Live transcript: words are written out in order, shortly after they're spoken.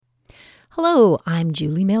Hello, I'm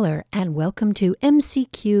Julie Miller, and welcome to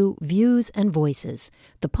MCQ Views and Voices,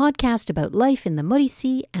 the podcast about life in the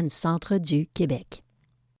Mauricie and Centre du Québec.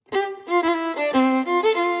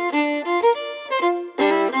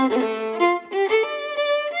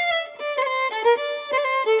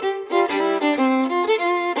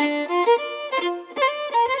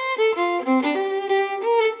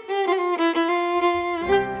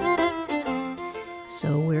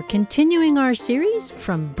 So we're continuing our series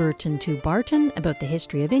from Burton to Barton about the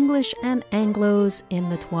history of English and Anglos in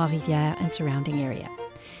the Trois-Rivières and surrounding area.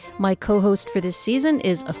 My co-host for this season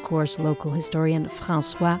is, of course, local historian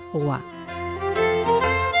François Roy.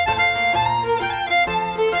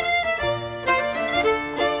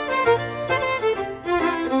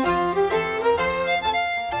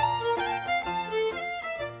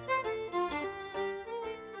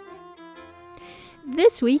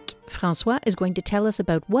 This week, François is going to tell us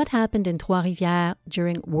about what happened in Trois-Rivières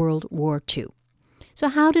during World War II. So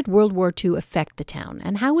how did World War II affect the town,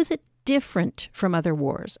 and how was it different from other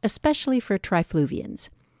wars, especially for Trifluvians?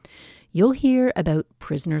 You'll hear about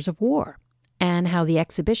prisoners of war and how the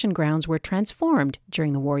exhibition grounds were transformed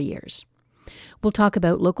during the war years. We'll talk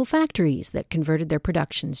about local factories that converted their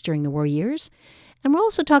productions during the war years, and we'll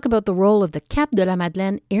also talk about the role of the Cap de la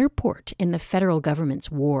Madeleine airport in the federal government's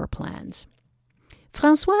war plans.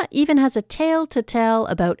 François even has a tale to tell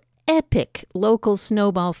about epic local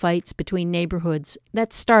snowball fights between neighbourhoods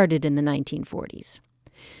that started in the 1940s.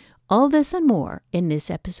 All this and more in this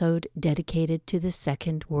episode dedicated to the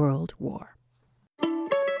Second World War.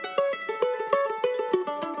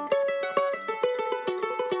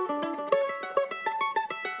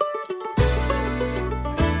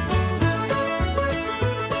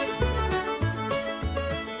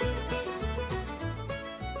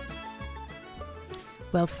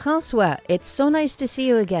 Well, François, it's so nice to see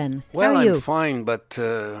you again. Well, How are you? I'm fine, but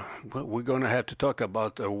we're going to have to talk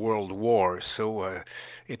about a world war, so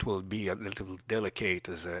it will be a little delicate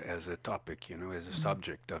as a topic, as a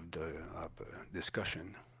subject of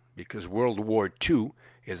discussion, because World War II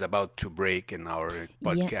is about to break in our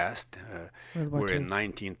podcast. We're in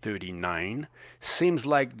 1939. Seems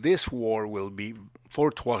like this war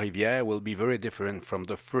For Trois-Rivières will be very different from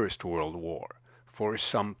the First World War for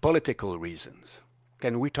some political reasons.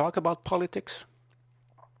 Can we talk about politics?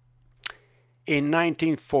 In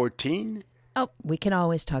 1914... Oh, we can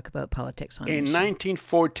always talk about politics on In this show.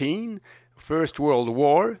 1914, First World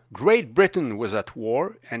War, Great Britain was at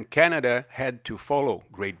war, and Canada had to follow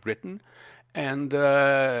Great Britain. And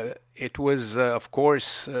it was, of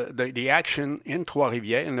course, the action in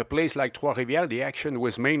Trois-Rivières. In a place like Trois-Rivières, the action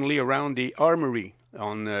was mainly around the armory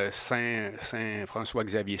on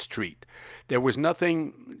Saint-François-Xavier Street. There was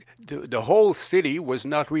nothing, the whole city was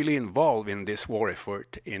not really involved in this war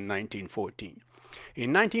effort in 1914.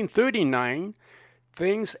 In 1939,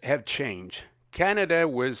 things have changed. Canada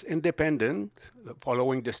was independent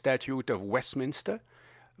following the Statute of Westminster.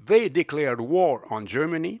 They declared war on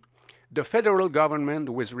Germany. The federal government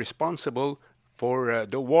was responsible for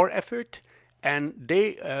the war effort, and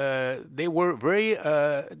they were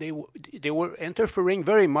interfering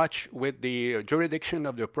very much with the jurisdiction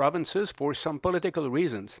of the provinces for some political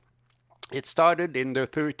reasons. It started in the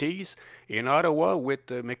 30s in Ottawa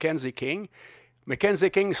with Mackenzie King.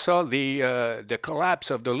 Mackenzie King saw the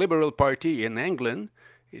collapse of the Liberal Party in England.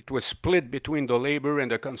 It was split between the Labour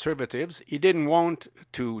and the Conservatives. He didn't want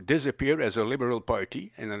to disappear as a Liberal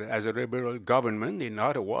Party and as a Liberal government in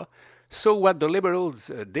Ottawa. So what the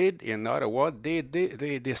Liberals did in Ottawa, they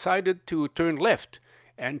decided to turn left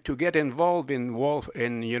and to get involved in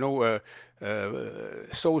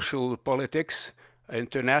social politics,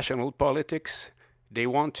 international politics. They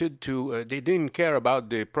wanted to. They didn't care about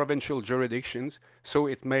the provincial jurisdictions. So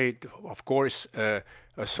it made, of course, a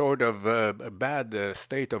sort of a bad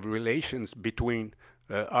state of relations between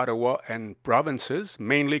Ottawa and provinces,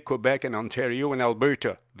 mainly Quebec and Ontario and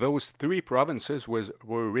Alberta. Those three provinces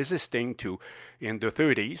were resisting in the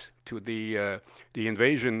 30s to the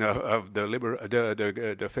invasion of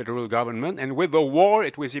the federal government, and with the war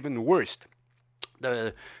it was even worse.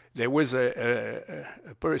 There was a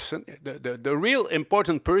person, the real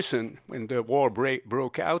important person when the war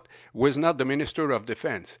broke out was not the Minister of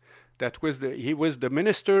Defense. He was the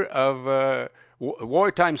Minister of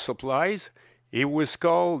Wartime Supplies. He was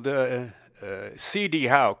called C.D.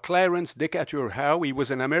 Howe, Clarence Decatur Howe. He was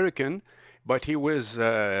an American, but he was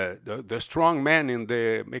the strong man in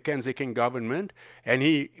the Mackenzie King government.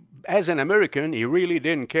 And as an American, he really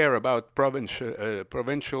didn't care about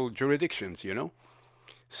provincial jurisdictions,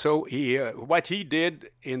 So what he did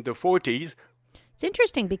in the 40s... It's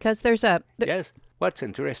interesting because there's Yes, what's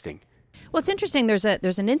interesting? Well, it's interesting. There's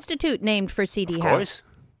an institute named for C.D. Howe.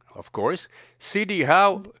 Of course. C.D.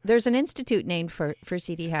 Howe... There's an institute named for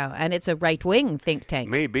C.D. Howe, and it's a right-wing think tank.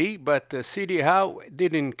 Maybe, but C.D. Howe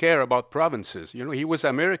didn't care about provinces. You know, he was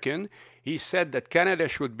American. He said that Canada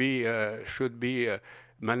should be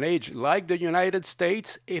managed like the United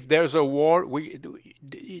States. If there's a war,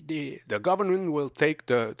 the government will take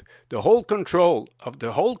the whole control of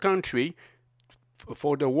the whole country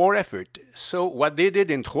for the war effort. So what they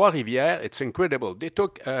did in Trois-Rivières, it's incredible. They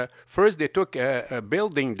took first they took a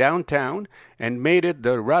building downtown and made it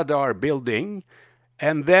the radar building,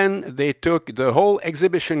 and then they took the whole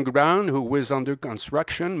exhibition ground, who was under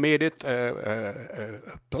construction, made it a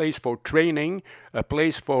place for training, a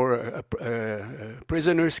place for a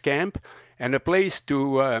prisoners camp, and a place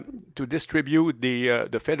to distribute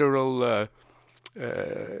the federal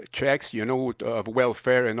checks, you know, of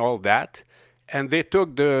welfare and all that. And they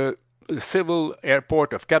took the civil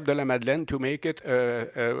airport of Cap de la Madeleine to make it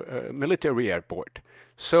a military airport.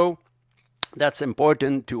 So that's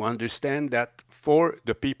important to understand that for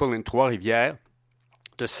the people in Trois-Rivières,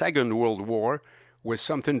 the Second World War was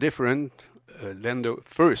something different than the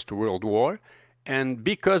First World War. And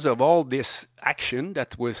because of all this action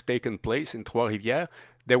that was taking place in Trois-Rivières,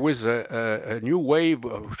 there was a new wave,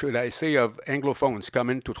 should I say, of Anglophones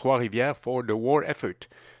coming to Trois-Rivières for the war effort.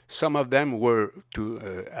 Some of them were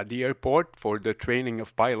at the airport for the training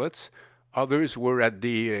of pilots. Others were at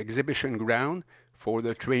the exhibition ground for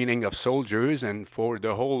the training of soldiers and for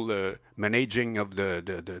the whole managing of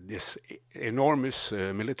this enormous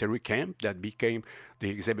military camp that became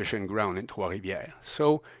the exhibition ground in Trois-Rivières.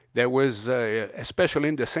 So there was, especially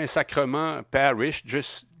in the Saint-Sacrement parish,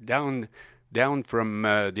 just down from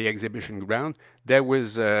the exhibition ground, there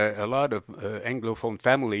was a lot of Anglophone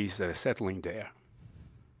families settling there.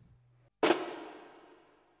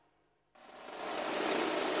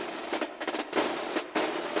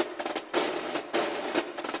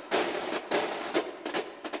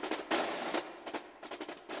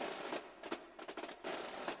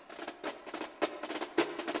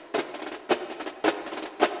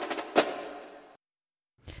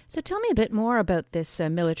 So tell me a bit more about this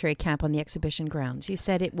military camp on the exhibition grounds. You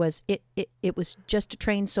said it was just to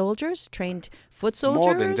train soldiers, trained foot soldiers.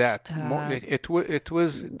 More than that, it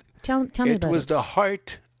was. Tell me about it. It was the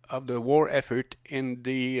heart of the war effort in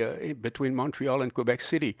the between Montreal and Quebec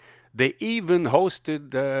City. They even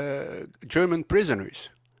hosted German prisoners.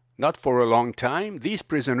 Not for a long time. These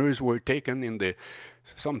prisoners were taken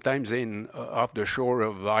sometimes off the shore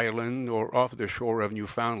of Ireland or off the shore of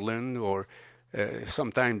Newfoundland or.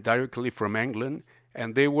 Sometimes directly from England,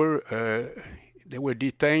 and they were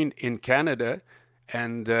detained in Canada,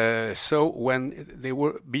 and so when they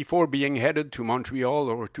were before being headed to Montreal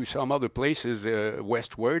or to some other places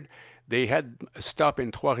westward, they had a stop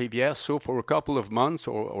in Trois-Rivières. So for a couple of months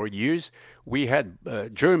or years, we had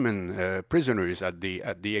German prisoners at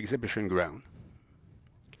the exhibition ground.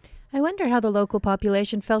 I wonder how the local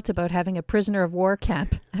population felt about having a prisoner of war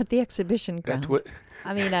camp at the exhibition ground.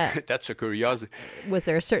 I mean, that's a curiosity. Was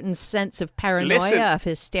there a certain sense of paranoia, of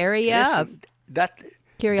hysteria, of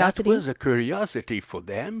curiosity? That was a curiosity for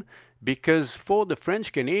them, because for the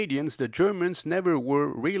French Canadians, the Germans never were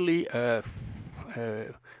really,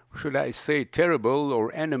 should I say, terrible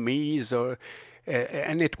or enemies,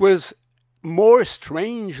 and it was more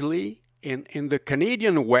strangely in the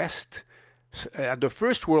Canadian West. At the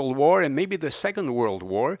First World War and maybe the Second World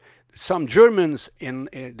War, some Germans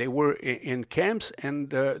they were in camps, and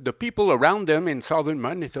the people around them in southern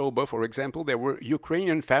Manitoba, for example, there were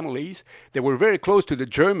Ukrainian families. They were very close to the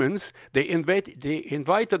Germans. They invited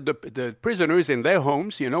the prisoners in their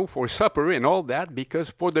homes, you know, for supper and all that, because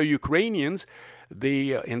for the Ukrainians,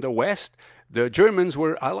 in the West, the Germans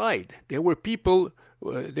were allied. They were people.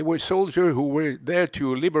 They were soldiers who were there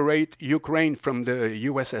to liberate Ukraine from the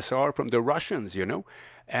USSR, from the Russians, you know,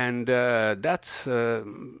 and that's a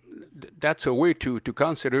way to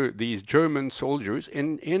consider these German soldiers.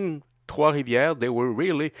 In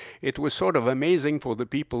Trois-Rivières, it was sort of amazing for the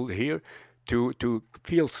people here to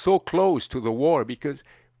feel so close to the war, because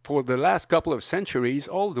for the last couple of centuries,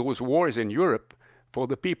 all those wars in Europe, for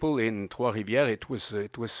the people in Trois-Rivières,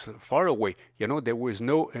 it was far away. You know, there was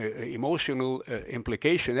no emotional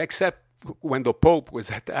implication, except when the Pope was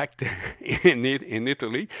attacked in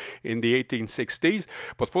Italy in the 1860s.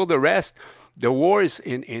 But for the rest, the wars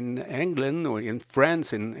in England or in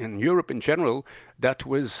France, in Europe in general, that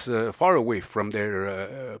was far away from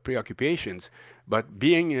their preoccupations. But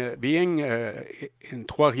being in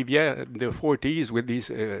Trois-Rivières in the 40s with these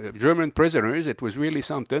German prisoners, it was really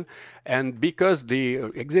something. And because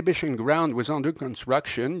the exhibition ground was under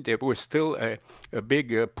construction, there was still a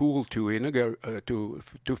big pool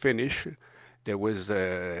to finish. There was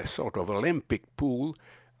a sort of Olympic pool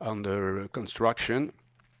under construction.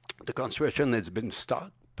 The construction has been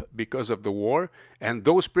stopped because of the war, and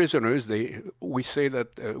those prisoners, we say that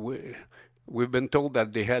we've been told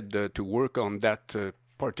that they had to work on that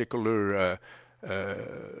particular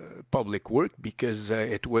public work because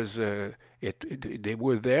it was they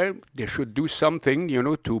were there. They should do something,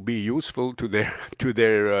 to be useful to the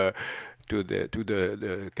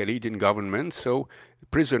Canadian government. So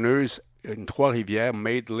prisoners in Trois-Rivières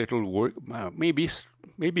made little work,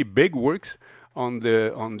 maybe big works on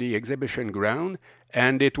the exhibition ground,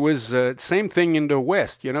 and it was same thing in the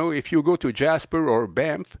West. If you go to Jasper or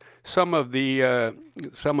Banff, some of the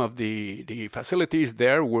facilities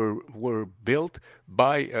there were built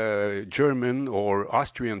by German or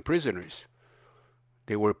Austrian prisoners.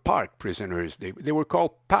 They were park prisoners. They were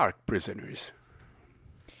called park prisoners.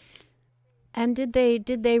 And did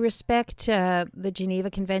they respect the Geneva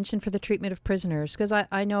Convention for the treatment of prisoners? Because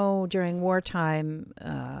I know during wartime,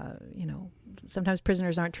 sometimes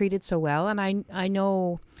prisoners aren't treated so well. And I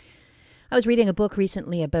know I was reading a book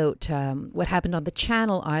recently about what happened on the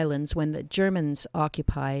Channel Islands when the Germans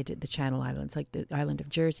occupied the Channel Islands, like the island of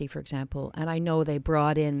Jersey, for example. And I know they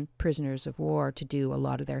brought in prisoners of war to do a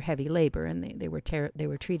lot of their heavy labor, and they were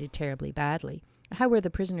treated terribly badly. How were the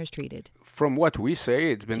prisoners treated? From what we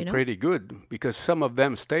say, it's been pretty good because some of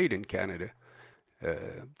them stayed in Canada,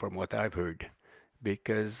 from what I've heard,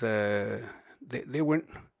 because they weren't.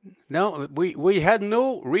 No, we had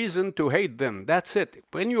no reason to hate them. That's it.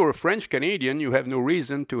 When you're a French Canadian, you have no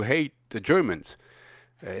reason to hate the Germans.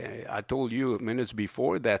 I told you minutes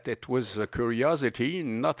before that it was a curiosity,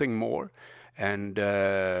 nothing more, and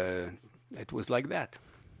it was like that.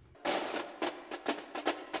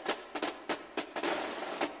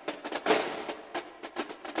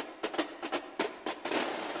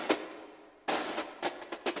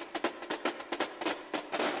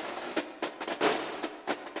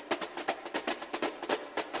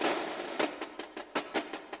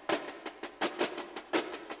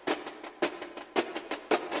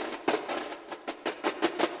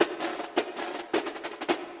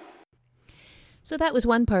 So that was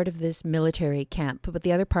one part of this military camp, but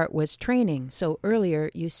the other part was training. So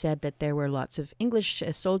earlier you said that there were lots of English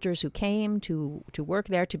soldiers who came to work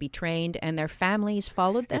there to be trained, and their families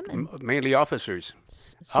followed them? Mainly officers.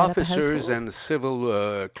 Officers and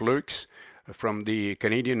civil clerks from the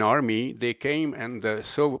Canadian Army, they came, and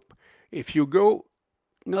so if you go,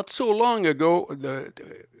 not so long ago,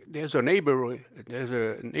 there's a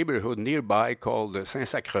neighborhood nearby called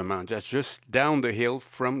Saint-Sacrement, that's just down the hill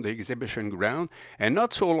from the exhibition ground. And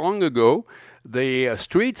not so long ago, the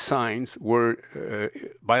street signs were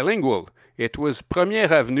bilingual. It was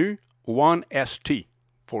Première Avenue, 1ST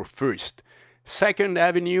for first. Second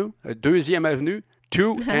Avenue, Deuxième Avenue,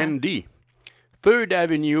 2ND. Third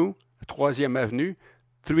Avenue, Troisième Avenue,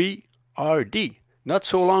 3RD. Not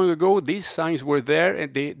so long ago, these signs were there,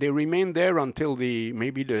 and they remained there until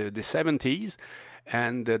maybe the 70s,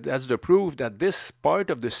 and that's the proof that this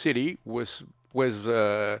part of the city was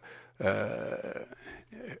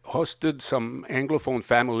hosted some Anglophone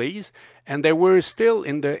families, and there were still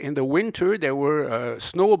in the winter there were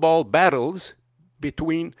snowball battles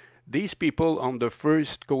between these people on the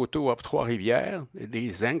first coteau of Trois-Rivières,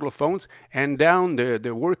 these Anglophones, and down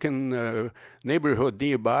the working neighborhood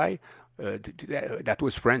nearby. That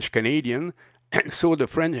was French Canadian, and so the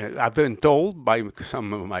French. I've been told by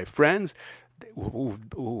some of my friends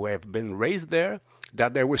who have been raised there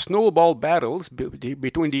that there were snowball battles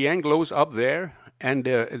between the Anglos up there and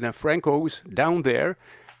the Francos down there,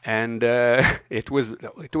 and it was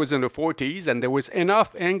in the 40s, and there was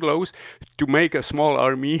enough Anglos to make a small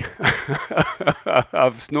army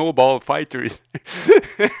of snowball fighters.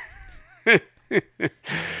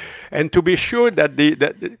 And to be sure that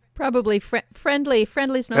probably friendly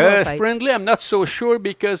snowball fights. Friendly, I'm not so sure,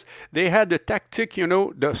 because they had the tactic,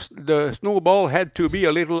 the snowball had to be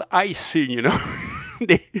a little icy,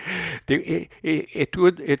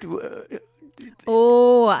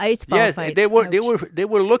 Ice ball yes, fights. They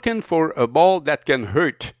were looking for a ball that can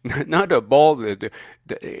hurt, not a ball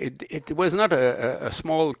it was not a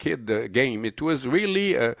small kid game. It was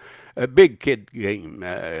really a big kid game.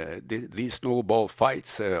 These snowball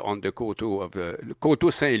fights on the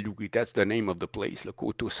Coteau Saint-Louis. That's the name of the place, the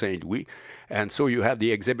Coteau Saint-Louis. And so you have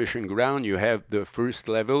the exhibition ground, you have the first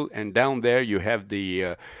level, and down there you have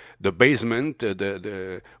the basement,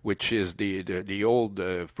 which is the old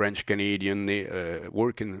French Canadian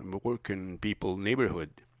working people neighborhood.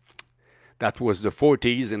 That was the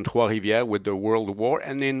 40s in Trois-Rivières with the World War.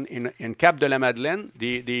 And in Cap de la Madeleine,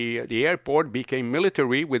 the airport became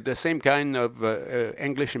military with the same kind of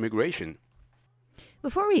English immigration.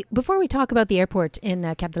 Before we talk about the airport in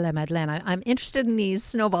Cap de la Madeleine, I'm interested in these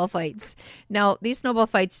snowball fights. Now, these snowball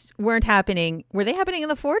fights weren't happening. Were they happening in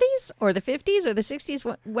the 40s or the 50s or the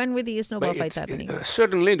 60s? When were these snowball fights happening?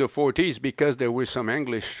 Certainly in the 40s, because there were some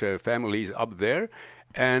English families up there.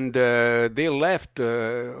 And they left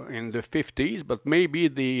in the 50s, but maybe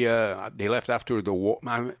they left after the war.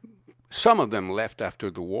 Some of them left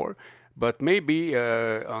after the war, but maybe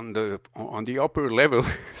on the upper level,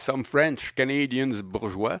 some French Canadians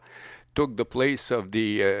bourgeois took the place of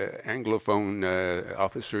the Anglophone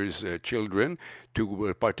officers' children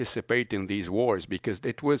to participate in these wars, because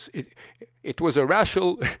it was a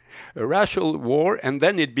racial war, and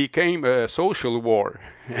then it became a social war,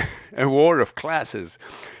 a war of classes,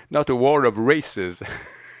 not a war of races.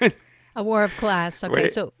 A war of class. Okay,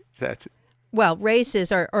 so that's it. Well,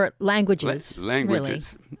 races or languages.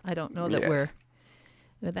 Languages. Really. I don't know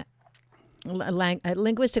that a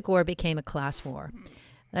linguistic war became a class war.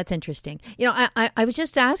 That's interesting. You know, I was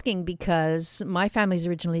just asking because my family's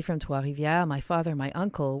originally from Trois-Rivières. My father and my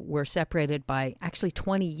uncle were separated by actually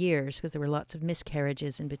 20 years because there were lots of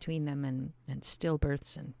miscarriages in between them and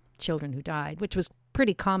stillbirths and children who died, which was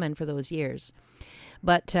pretty common for those years.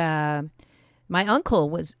 But my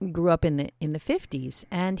uncle grew up in the 50s,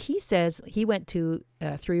 and he says he went to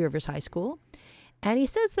Three Rivers High School, and he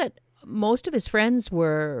says that most of his friends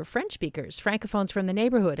were French speakers, Francophones from the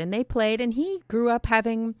neighborhood, and they played, and he grew up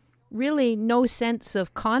having really no sense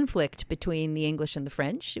of conflict between the English and the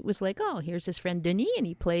French. It was like, oh, here's his friend Denis, and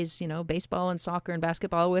he plays, baseball and soccer and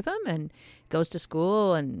basketball with him, and goes to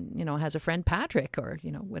school and, has a friend Patrick, or,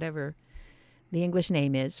 whatever the English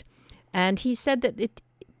name is. And he said that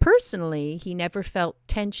personally, he never felt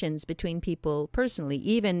tensions between people personally,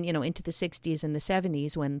 even, into the 60s and the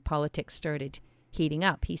 70s when politics started heating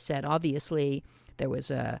up. He said, obviously, there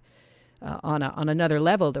was on another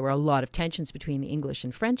level, there were a lot of tensions between the English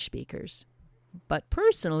and French speakers. But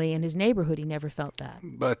personally, in his neighborhood, he never felt that.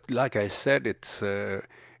 But like I said,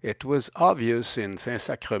 it was obvious in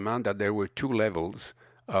Saint-Sacrement that there were two levels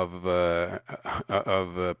of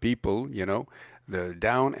people, the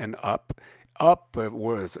down and up. Up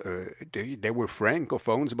was they were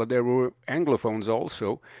Francophones, but there were Anglophones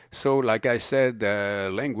also. So, like I said,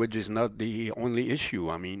 language is not the only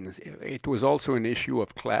issue. I mean, it was also an issue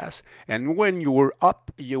of class. And when you were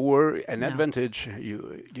up, you were an advantage.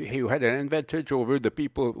 You had an advantage over the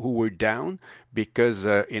people who were down, because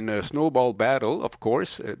in a snowball battle, of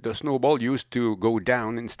course, the snowball used to go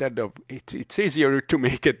down instead of. It's easier to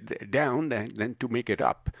make it down than to make it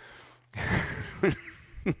up.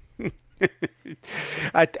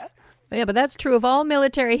 Yeah, but that's true of all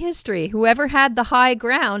military history. Whoever had the high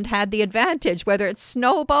ground had the advantage, whether it's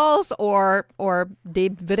snowballs or des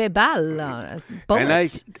vraies balles,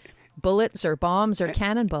 bullets or bombs or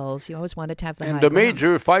cannonballs. You always wanted to have the high ground. And the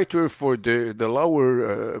major fighter for the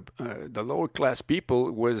lower class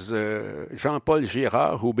people was Jean-Paul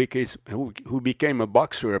Girard, who became a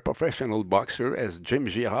boxer, a professional boxer, as Jim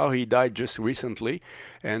Girard. He died just recently,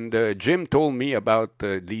 and Jim told me about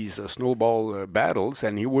these snowball battles,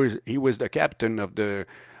 and he was the captain of the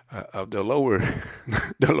lower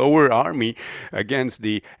the lower army against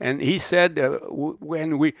the. And he said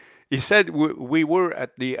He said we were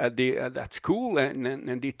at that school,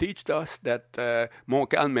 and they taught us that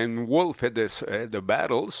Montcalm and Wolfe had the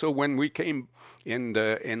battle. So when we came in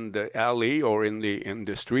the alley or in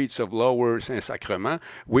the streets of Lower Saint-Sacrement,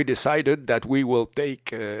 we decided that we will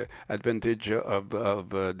take advantage of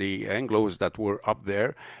the Anglos that were up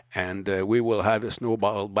there, and we will have a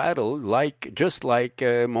snowball battle just like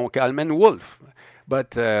Montcalm and Wolfe.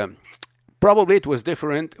 But probably it was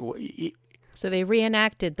different. So they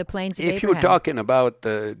reenacted the Plains of Abraham. If you're talking about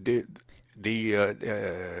the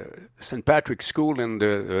St. Patrick's School and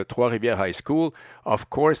the Trois-Rivières High School, of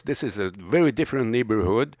course, this is a very different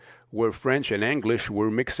neighborhood where French and English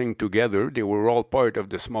were mixing together. They were all part of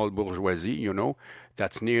the small bourgeoisie,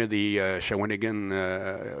 That's near the Shawinigan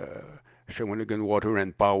Water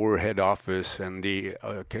and Power head office and the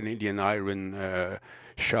Canadian Iron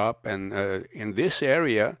shop. And in this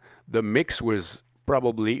area, the mix was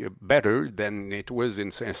probably better than it was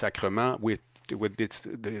in Saint-Sacrement with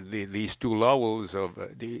these two levels of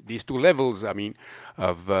these two levels. I mean,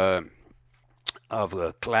 of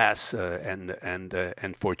class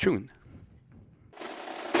and fortune.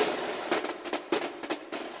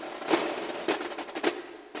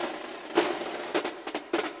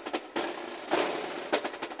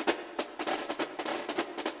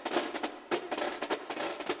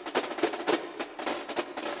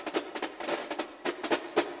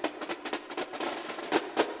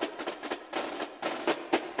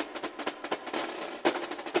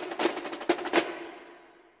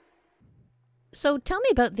 So tell me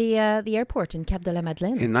about the airport in Cap de la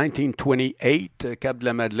Madeleine. In 1928, Cap de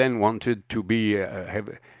la Madeleine wanted to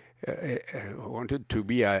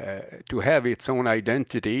have its own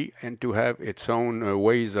identity and to have its own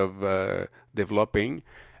ways of developing.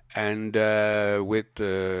 And with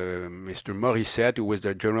Mr. Morissette, who was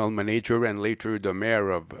the general manager and later the mayor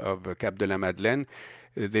of Cap de la Madeleine,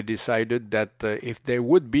 they decided that if there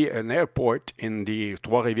would be an airport in the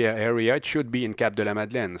Trois-Rivières area, it should be in Cap de la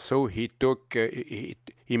Madeleine. So he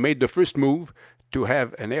made the first move to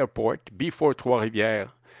have an airport before Trois-Rivières,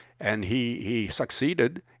 and he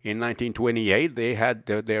succeeded. In 1928, they had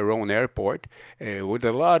their own airport with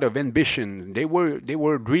a lot of ambition. They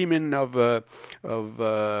were dreaming of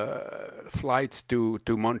flights to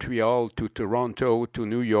Montreal, to Toronto, to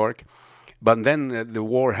New York. But then the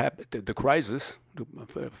war happened, the crisis,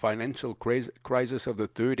 the financial crisis of the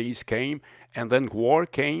 30s came, and then war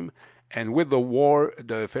came. And with the war,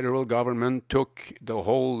 the federal government took the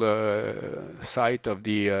whole site of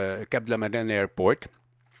the Cap de la Madeleine airport.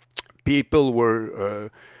 People were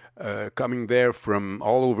coming there from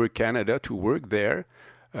all over Canada to work there.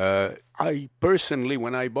 I personally,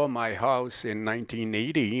 when I bought my house in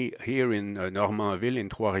 1980 here in Normanville in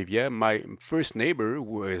Trois-Rivières, my first neighbor, who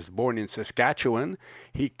was born in Saskatchewan,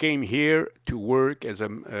 he came here to work as a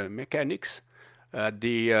mechanics at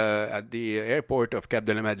the airport of Cap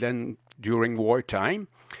de la Madeleine during wartime.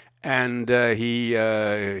 And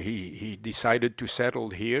he decided to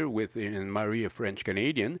settle here and marry a French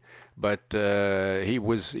Canadian, but he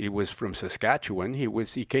was from Saskatchewan.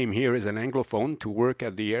 He came here as an Anglophone to work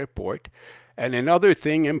at the airport. And another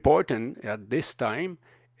thing important at this time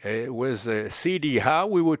was C.D. Howe.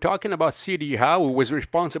 We were talking about C.D. Howe, who was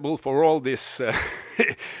responsible for all this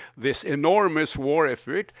this enormous war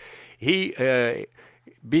effort. He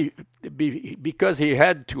because he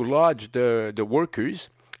had to lodge the workers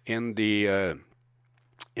in the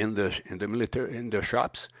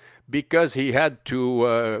shops, because he had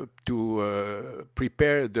to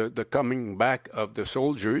prepare the coming back of the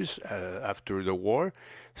soldiers after the war.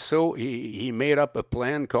 So he made up a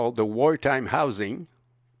plan called the wartime housing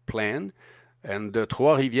plan, and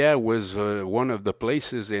Trois-Rivières was one of the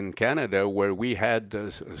places in Canada where we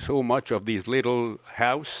had so much of these little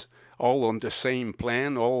house, all on the same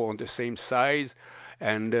plan, all on the same size.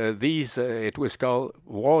 And it was called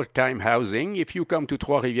wartime housing. If you come to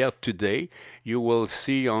Trois-Rivières today, you will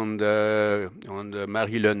see on the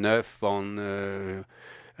Marie-le-Neuf, on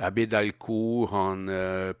Abbé d'Alcourt,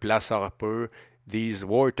 on Place Harper, these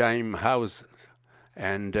wartime houses.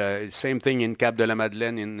 And same thing in Cap de la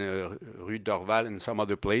Madeleine, in Rue d'Orval and some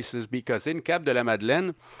other places, because in Cap de la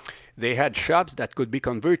Madeleine, they had shops that could be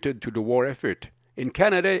converted to the war effort. In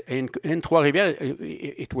Canada, in Trois-Rivières,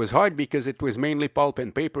 it was hard because it was mainly pulp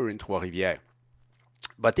and paper in Trois-Rivières.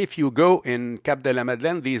 But if you go in Cap de la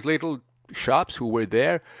Madeleine, these little shops who were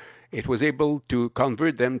there, it was able to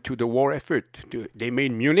convert them to the war effort. They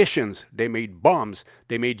made munitions, they made bombs,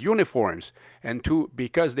 they made uniforms. And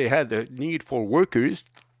because they had a need for workers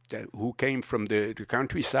who came from the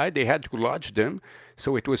countryside, they had to lodge them.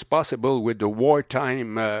 So it was possible with the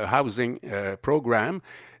wartime housing program.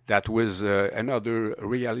 That was another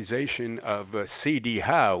realization of C.D.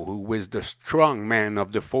 Howe, who was the strong man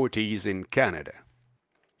of the 40s in Canada.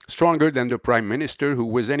 Stronger than the Prime Minister, who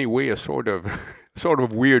was anyway a sort of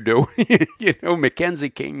weirdo. You know, Mackenzie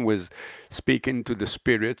King was speaking to the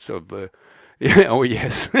spirits of... oh,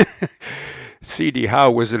 yes. C.D.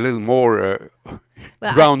 Howe was a little more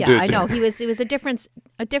grounded. Yeah, I know. He was a different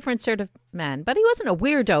sort of man. But he wasn't a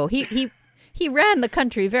weirdo. He ran the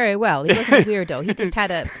country very well. He wasn't a weirdo. He just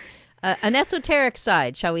had an esoteric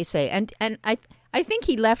side, shall we say. And I think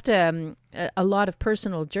he left a lot of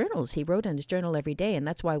personal journals. He wrote in his journal every day, and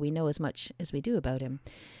that's why we know as much as we do about him.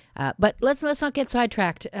 But let's not get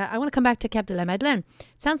sidetracked. I want to come back to Cap de la Madeleine.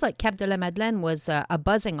 It sounds like Cap de la Madeleine was a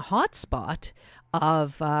buzzing hotspot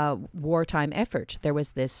of wartime effort. There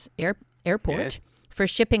was this airport for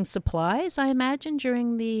shipping supplies, I imagine,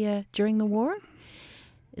 during the war.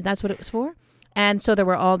 That's what it was for. And so there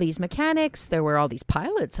were all these mechanics, there were all these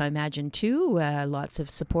pilots, I imagine, too, lots of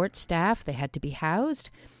support staff. They had to be housed.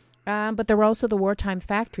 But there were also the wartime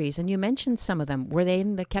factories, and you mentioned some of them. Were they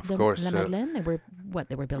in the Cap de la Madeleine?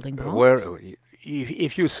 They were building bombs? Well,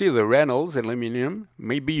 if you see the Reynolds aluminum,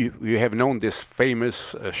 maybe you have known this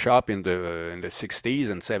famous shop in the 60s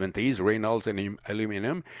and 70s, Reynolds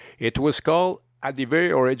aluminum. It was called, at the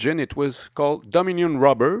very origin, it was called Dominion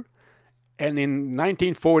Rubber, and in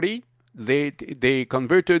 1940, they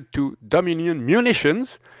converted to Dominion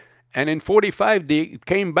Munitions, and in 45 they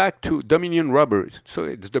came back to Dominion Rubber. So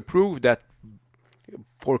it's the proof that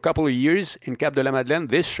for a couple of years in Cap de la Madeleine,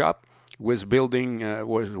 this shop was working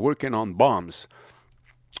on bombs.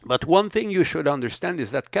 But one thing you should understand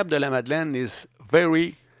is that Cap de la Madeleine is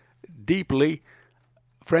very deeply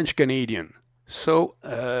French Canadian. So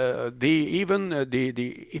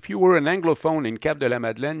if you were an Anglophone in Cap de la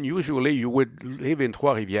Madeleine, usually you would live in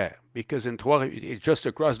Trois-Rivières, because it's just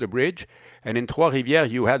across the bridge, and in Trois-Rivières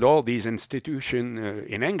you had all these institutions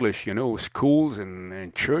in English, schools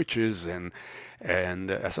and churches and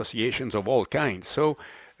associations of all kinds. So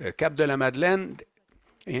Cap de la Madeleine.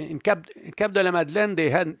 In Cap de la Madeleine,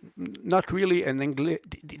 they had not really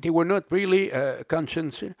they were not really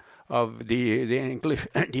conscious of the English,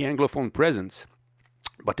 the Anglophone presence.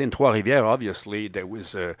 But in Trois-Rivières, obviously, there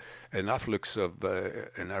was an afflux of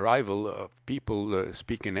an arrival of people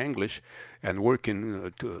speaking English and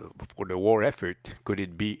working for the war effort, could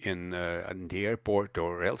it be in the airport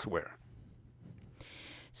or elsewhere.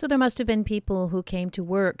 So there must have been people who came to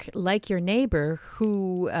work, like your neighbor,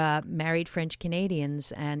 who married French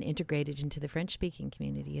Canadians and integrated into the French-speaking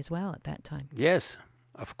community as well at that time. Yes,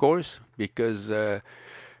 of course, because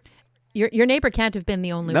your neighbor can't have been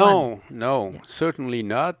the only one. No, certainly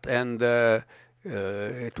not. And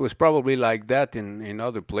it was probably like that in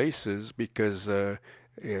other places, because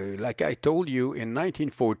like I told you, in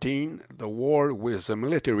 1914, the war was a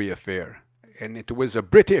military affair, and it was a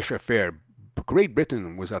British affair. Great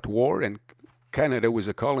Britain was at war and Canada was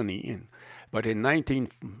a colony. But in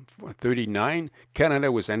 1939,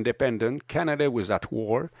 Canada was independent, Canada was at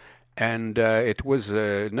war, and it was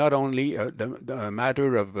not only a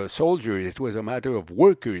matter of soldiers, it was a matter of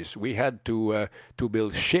workers. We had to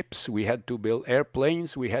build ships, we had to build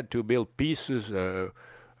airplanes, we had to build pieces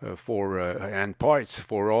and parts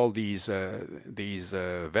for all these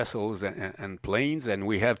vessels and planes, and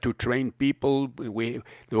we have to train people.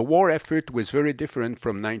 The war effort was very different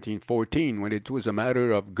from 1914, when it was a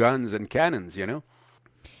matter of guns and cannons. Yeah,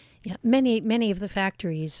 many of the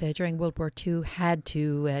factories during World War II had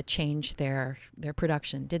to change their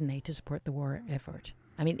production, didn't they, to support the war effort?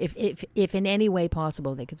 I mean, if in any way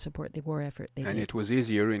possible they could support the war effort, they did. And it was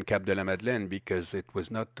easier in Cap de la Madeleine because it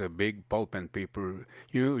was not a big pulp and paper.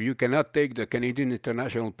 You cannot take the Canadian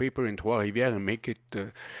International paper in Trois-Rivières and make it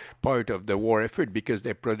part of the war effort, because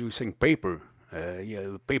they're producing paper.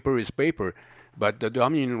 Paper is paper. But the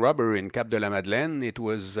Dominion Rubber in Cap de la Madeleine, it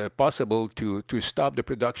was possible to stop the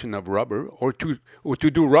production of rubber or to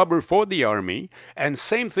do rubber for the army. And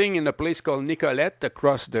same thing in a place called Nicolette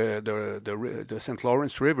across the St.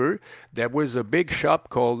 Lawrence River. There was a big shop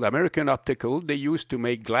called American Optical. They used to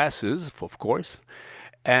make glasses, of course.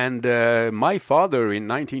 And my father in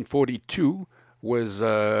 1942 was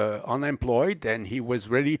unemployed, and he was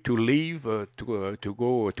ready to leave to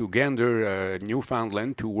go to Gander,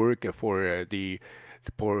 Newfoundland, to work for the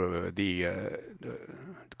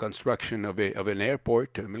construction of an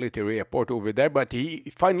airport, a military airport over there. But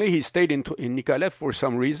he finally stayed in Nicolette for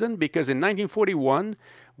some reason, because in 1941,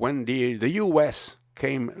 when the U.S.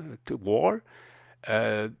 came to war,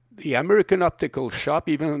 the American Optical shop,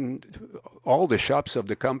 even all the shops of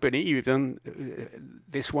the company, even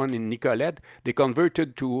this one in Nicolette, they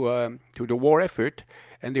converted to the war effort,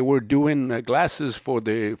 and they were doing glasses for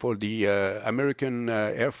the American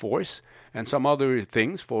Air Force and some other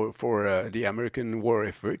things for the American war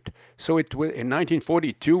effort. So it was in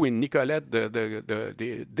 1942 in Nicolette,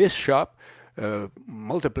 this shop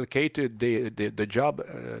multiplied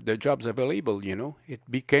the jobs available. It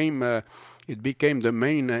became the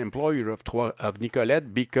main employer of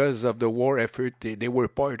Nicolette because of the war effort they were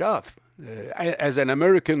part of as an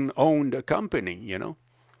American-owned company.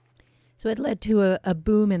 So it led to a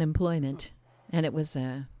boom in employment, and it was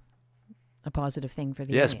a positive thing for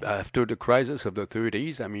the area. After the crisis of the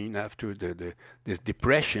 30s, I mean, after this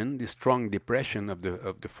depression, this strong depression of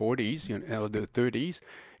the 40s, the 30s.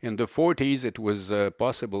 In the 40s, it was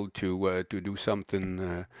possible to do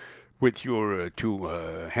something with your two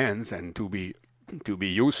hands and to be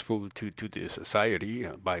useful to the society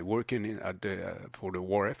by working for the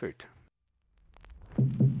war effort.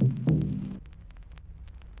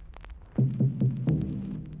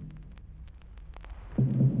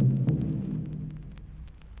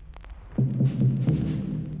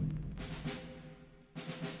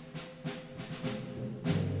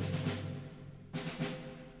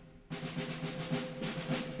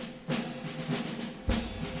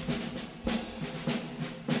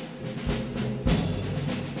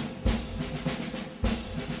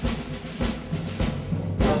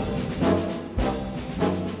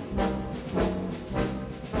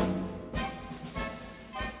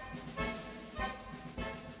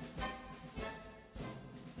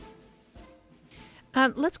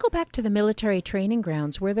 Let's go back to the military training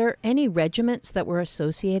grounds. Were there any regiments that were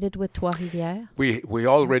associated with Trois-Rivières? We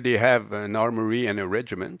already have an armory and a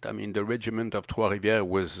regiment. I mean, the regiment of Trois-Rivières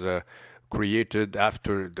was created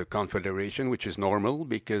after the Confederation, which is normal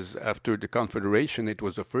because after the Confederation, it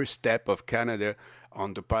was the first step of Canada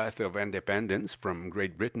on the path of independence from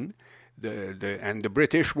Great Britain. And the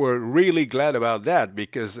British were really glad about that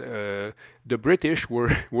because the British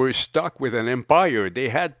were stuck with an empire. They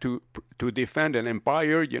had to defend an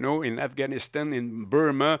empire, in Afghanistan, in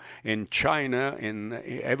Burma, in China,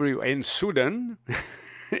 in Sudan,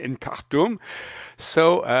 in Khartoum.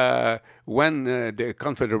 So when the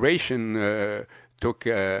Confederation took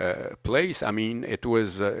place, I mean, it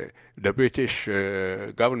was the British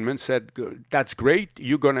government said, "That's great.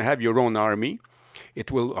 You're going to have your own army." It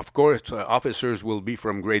will, of course, officers will be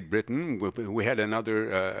from Great Britain. We had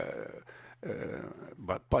another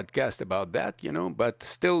podcast about that, but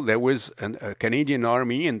still there was a Canadian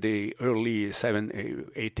army in the early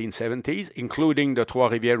 1870s, including the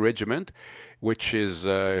Trois-Rivières Regiment, which is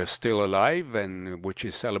still alive and which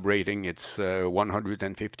is celebrating its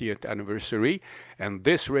 150th anniversary. And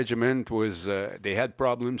this regiment was, they had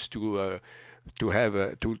problems to have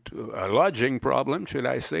a lodging problem, should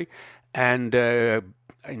I say. And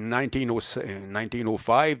in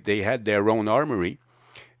 1905, they had their own armory,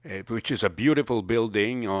 which is a beautiful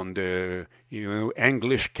building on the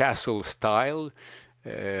English castle style.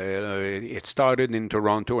 It started in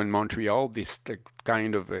Toronto and Montreal.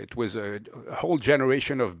 It was a whole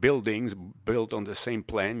generation of buildings built on the same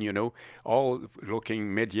plan, all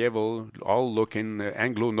looking medieval, all looking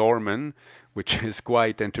Anglo-Norman, which is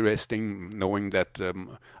quite interesting, knowing that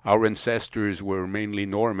our ancestors were mainly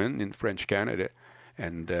Norman in French Canada.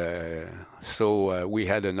 And so we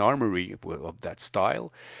had an armory of that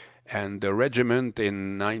style. And the regiment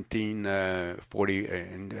in 1940,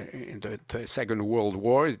 in the Second World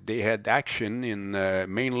War, they had action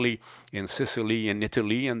mainly in Sicily and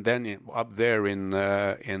Italy, and then up there in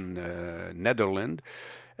Netherlands.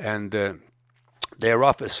 And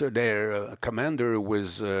their commander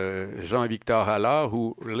was Jean-Victor Allard,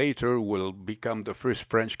 who later will become the first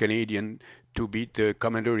French Canadian to be the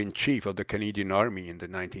commander-in-chief of the Canadian Army in the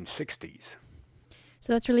 1960s.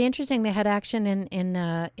 So that's really interesting. They had action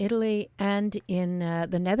in Italy and in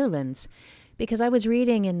the Netherlands, because I was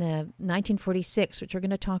reading in the 1946, which we're going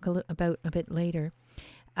to talk about a bit later,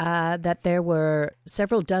 that there were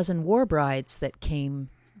several dozen war brides that came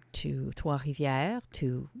to Trois-Rivières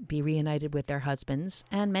to be reunited with their husbands,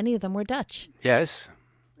 and many of them were Dutch. Yes.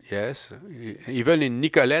 Even in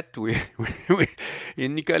Nicolette, we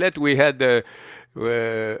had a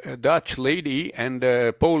Dutch lady and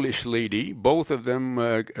a Polish lady. Both of them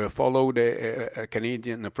followed a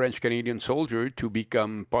French Canadian soldier to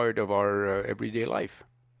become part of our everyday life.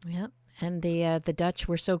 Yeah. And the Dutch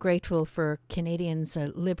were so grateful for Canadians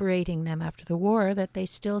liberating them after the war that they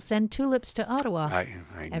still send tulips to Ottawa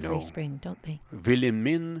every spring, don't they?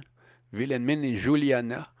 Wilhelmine and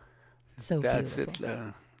Juliana. So that's beautiful.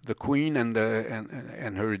 It. The Queen and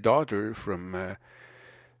her daughter from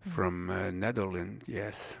Netherlands.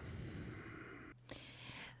 Yes.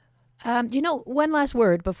 One last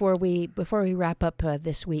word before we wrap up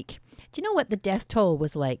this week. Do you know what the death toll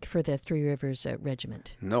was like for the Three Rivers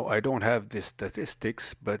Regiment? No, I don't have the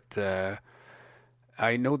statistics, but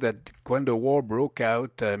I know that when the war broke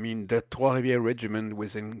out, the Trois-Rivières Regiment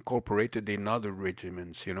was incorporated in other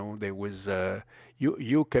regiments. There was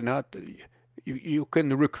you cannot. You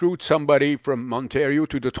can recruit somebody from Ontario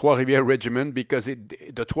to the Trois-Rivières Regiment because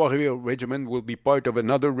the Trois-Rivières Regiment will be part of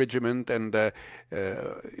another regiment, and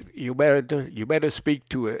you better speak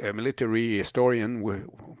to a military historian,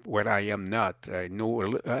 where I am not. I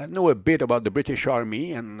know a bit about the British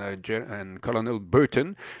Army and Colonel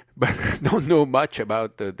Burton, but don't know much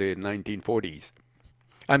about the 1940s.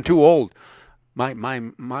 I'm too old. My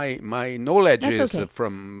knowledge is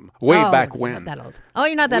from way back when. Not that old. Oh,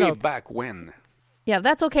 you're not that old. Way back when. Yeah,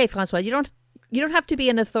 that's okay, François. You don't have to be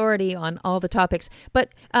an authority on all the topics.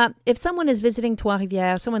 But if someone is visiting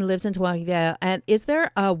Trois-Rivières, someone lives in Trois-Rivières, and is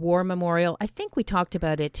there a war memorial? I think we talked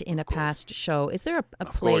about it in a past show. Is there a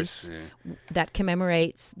place that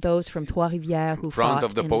commemorates those from Trois-Rivières who fought in front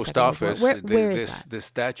of the post office? Where is that? This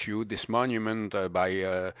statue, this monument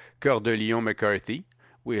by Coeur de Lion McCarthy.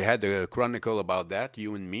 We had a chronicle about that,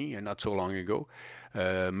 you and me, not so long ago.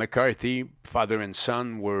 McCarthy, father and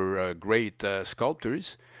son, were great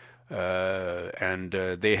sculptors, and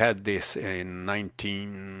they had this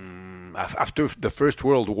after the First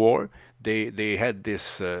World War. They had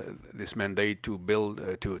this mandate to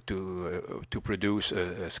build to produce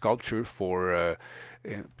a sculpture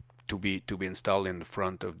to be installed in the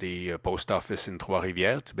front of the post office in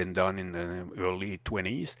Trois-Rivières. It's been done in the early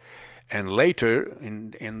 20s. And later,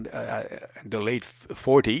 in the late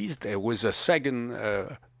 40s, there was a second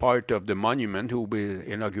part of the monument who was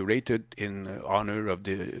inaugurated in honor of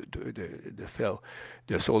the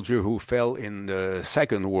soldier who fell in the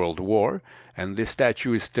Second World War. And this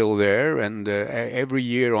statue is still there. And every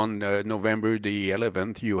year on November the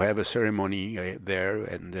 11th, you have a ceremony there,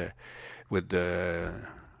 and with the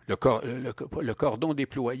le cordon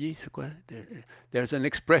déployé, c'est quoi? There's an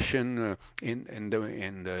expression in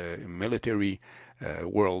the military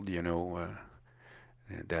world, you know,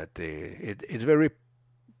 that it's very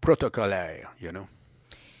protocolaire, you know.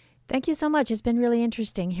 Thank you so much. It's been really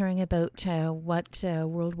interesting hearing about what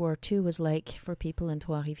World War II was like for people in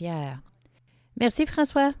Trois-Rivières. Merci,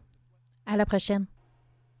 François. À la prochaine.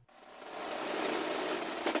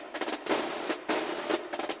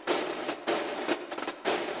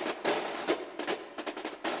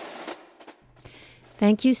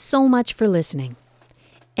 Thank you so much for listening.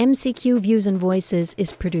 MCQ Views and Voices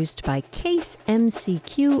is produced by Case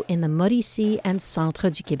MCQ in the Mauricie and Centre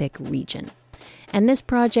du Québec region. And this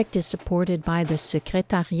project is supported by the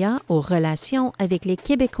Secrétariat aux relations avec les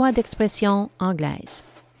Québécois d'expression anglaise.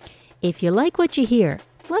 If you like what you hear,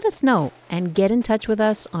 let us know and get in touch with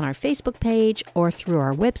us on our Facebook page or through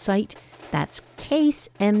our website. That's Case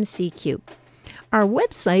MCQ. Our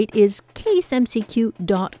website is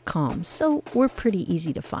casemcq.com, so we're pretty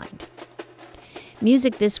easy to find.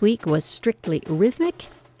 Music this week was strictly rhythmic,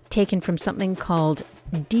 taken from something called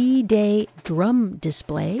D-Day Drum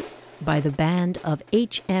Display by the band of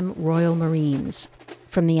H.M. Royal Marines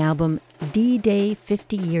from the album D-Day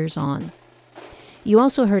 50 Years On. You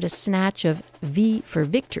also heard a snatch of V for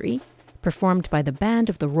Victory, performed by the band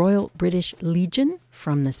of the Royal British Legion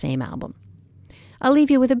from the same album. I'll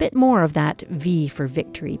leave you with a bit more of that V for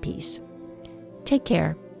Victory piece. Take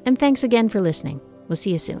care, and thanks again for listening. We'll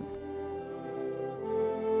see you soon.